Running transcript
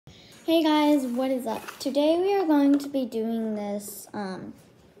Hey guys, what is up? Today we are going to be doing this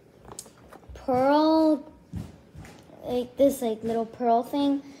pearl, this little pearl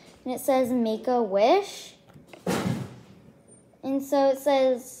thing, and it says make a wish. And so it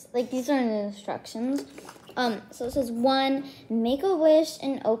says, these are the instructions. So it says 1, make a wish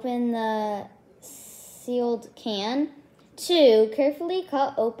and open the sealed can. 2, carefully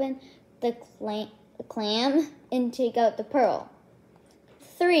cut open the clam and take out the pearl.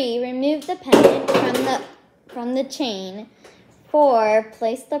 3, remove the pendant from the chain. 4,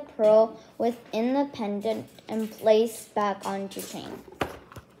 place the pearl within the pendant and place back onto chain.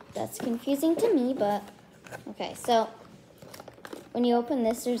 That's confusing to me, but okay. So when you open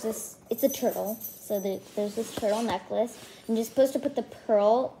this, it's a turtle. So there's this turtle necklace, and you're supposed to put the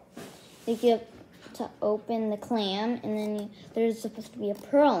pearl, you have to open the clam, and then there's supposed to be a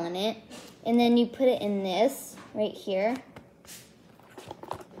pearl in it, and then you put it in this right here.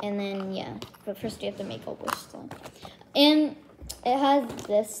 And then, yeah, but first you have to make a wish still. And it has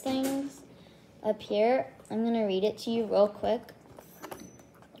this thing up here. I'm going to read it to you real quick.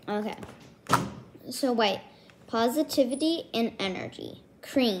 Okay. So, white, positivity and energy.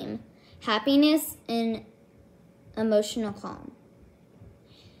 Cream, happiness and emotional calm.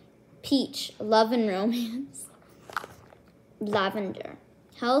 Peach, love and romance. Lavender,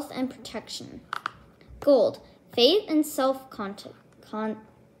 health and protection. Gold, faith and self-confidence.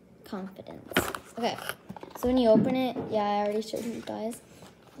 Okay, so when you open it, yeah, I already showed you guys.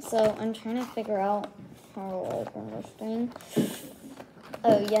 So I'm trying to figure out how to open this thing.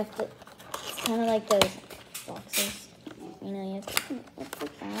 Oh, you have to, it's kind of like those boxes. You know, you have to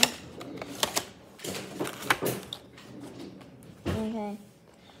like that. Okay.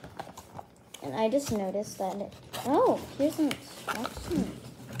 And I just noticed that here's an instruction.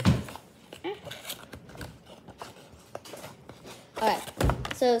 Alright.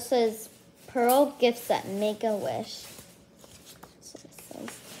 So it says, pearl gift set, make a wish. That's what it says.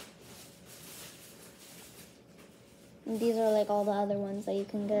 And these are like all the other ones that you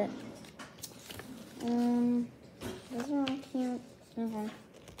can get. Those are all cute. Okay.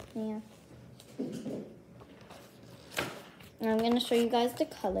 Yeah. And I'm going to show you guys the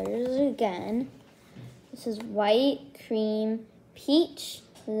colors again. This is white, cream, peach,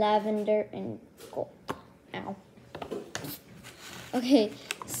 lavender, and gold. Ow. Okay,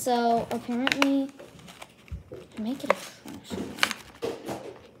 so apparently, I might get a trash can.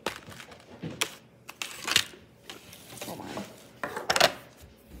 Hold on.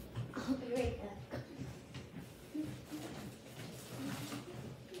 I'll be right back.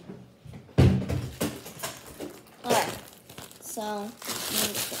 Alright, so I'm going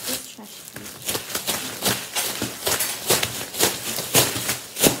to get this trash can.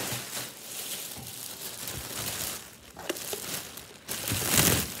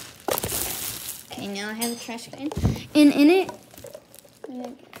 Okay, now I have a trash can, and in it,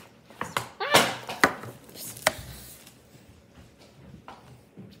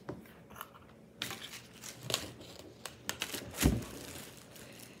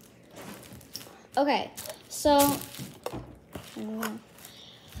 okay,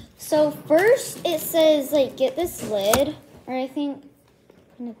 so first it says, get this lid, or I think,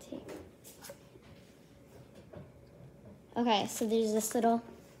 I'm gonna take, okay, so there's this little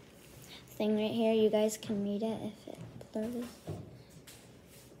thing right here. You guys can read it if it blurs.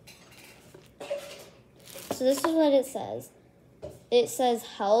 So this is what it says. It says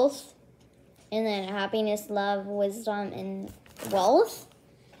health, and then happiness, love, wisdom, and wealth.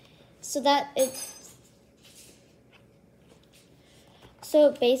 So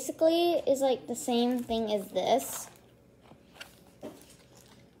it basically is like the same thing as this.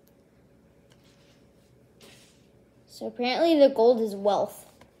 So apparently the gold is wealth.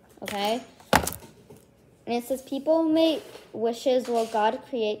 Okay? And it says, people make wishes while God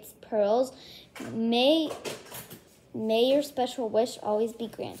creates pearls. May your special wish always be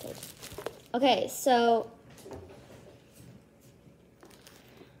granted. Okay, so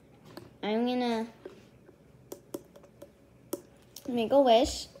I'm gonna make a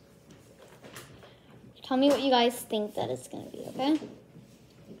wish. Tell me what you guys think that it's gonna be, okay?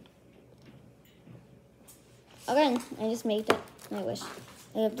 Okay, I just made it my wish.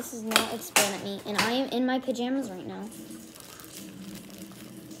 I hope this is not exploding at me. And I am in my pajamas right now.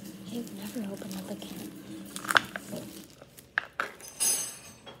 I've never opened up a can.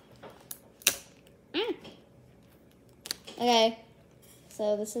 Okay.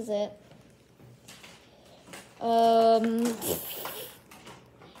 So this is it.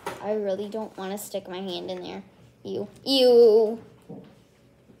 I really don't want to stick my hand in there. Ew. Ew.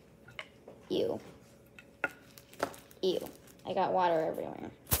 Ew. Ew. I got water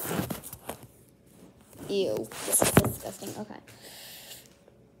everywhere. Ew, this is disgusting. Okay.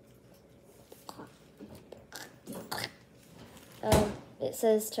 It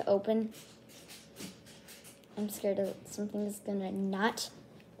says to open. I'm scared that something's gonna not.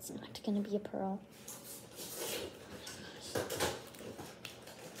 It's not gonna be a pearl.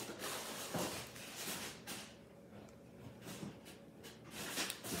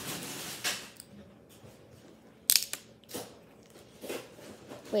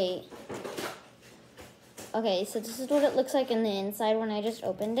 Wait. Okay, so this is what it looks like in the inside when I just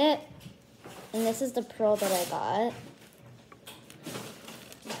opened it. And this is the pearl that I got.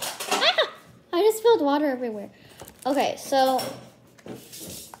 Ah! I just spilled water everywhere. Okay, so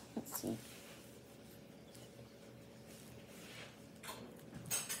let's see.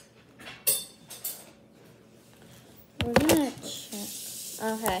 We're gonna check.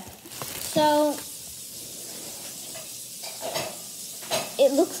 Okay, so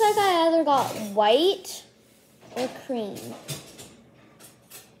it looks like I either got white or cream.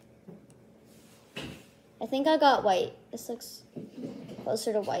 I think I got white. This looks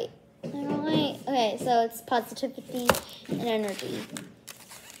closer to white. I don't like. Okay, so it's positivity and energy.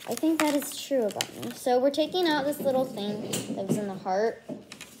 I think that is true about me. So we're taking out this little thing that was in the heart.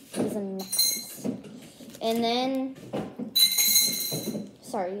 It was a necklace. And then,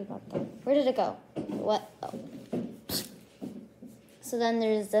 sorry about that. Where did it go? What? Oh. So then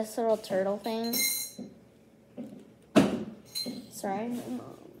there's this little turtle thing. Sorry.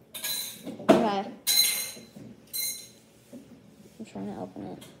 Okay. I'm trying to open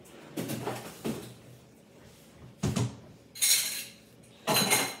it.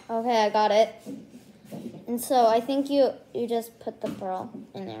 Okay, I got it. And so I think you just put the pearl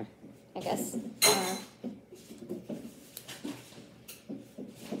in there, I guess.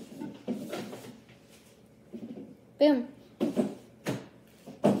 Boom.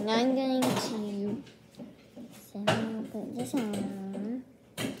 Now I'm going to put this on.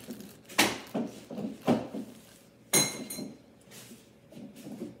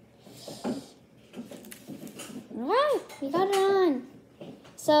 Alright, we got it on.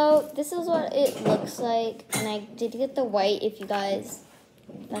 So this is what it looks like, and I did get the white if you guys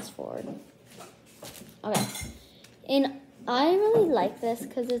fast forward. Okay, and I really like this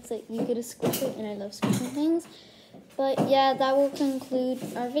because it's like you get to squish it, and I love squishing things. But yeah, that will conclude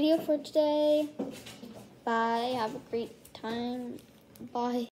our video for today. Bye, have a great time. Bye.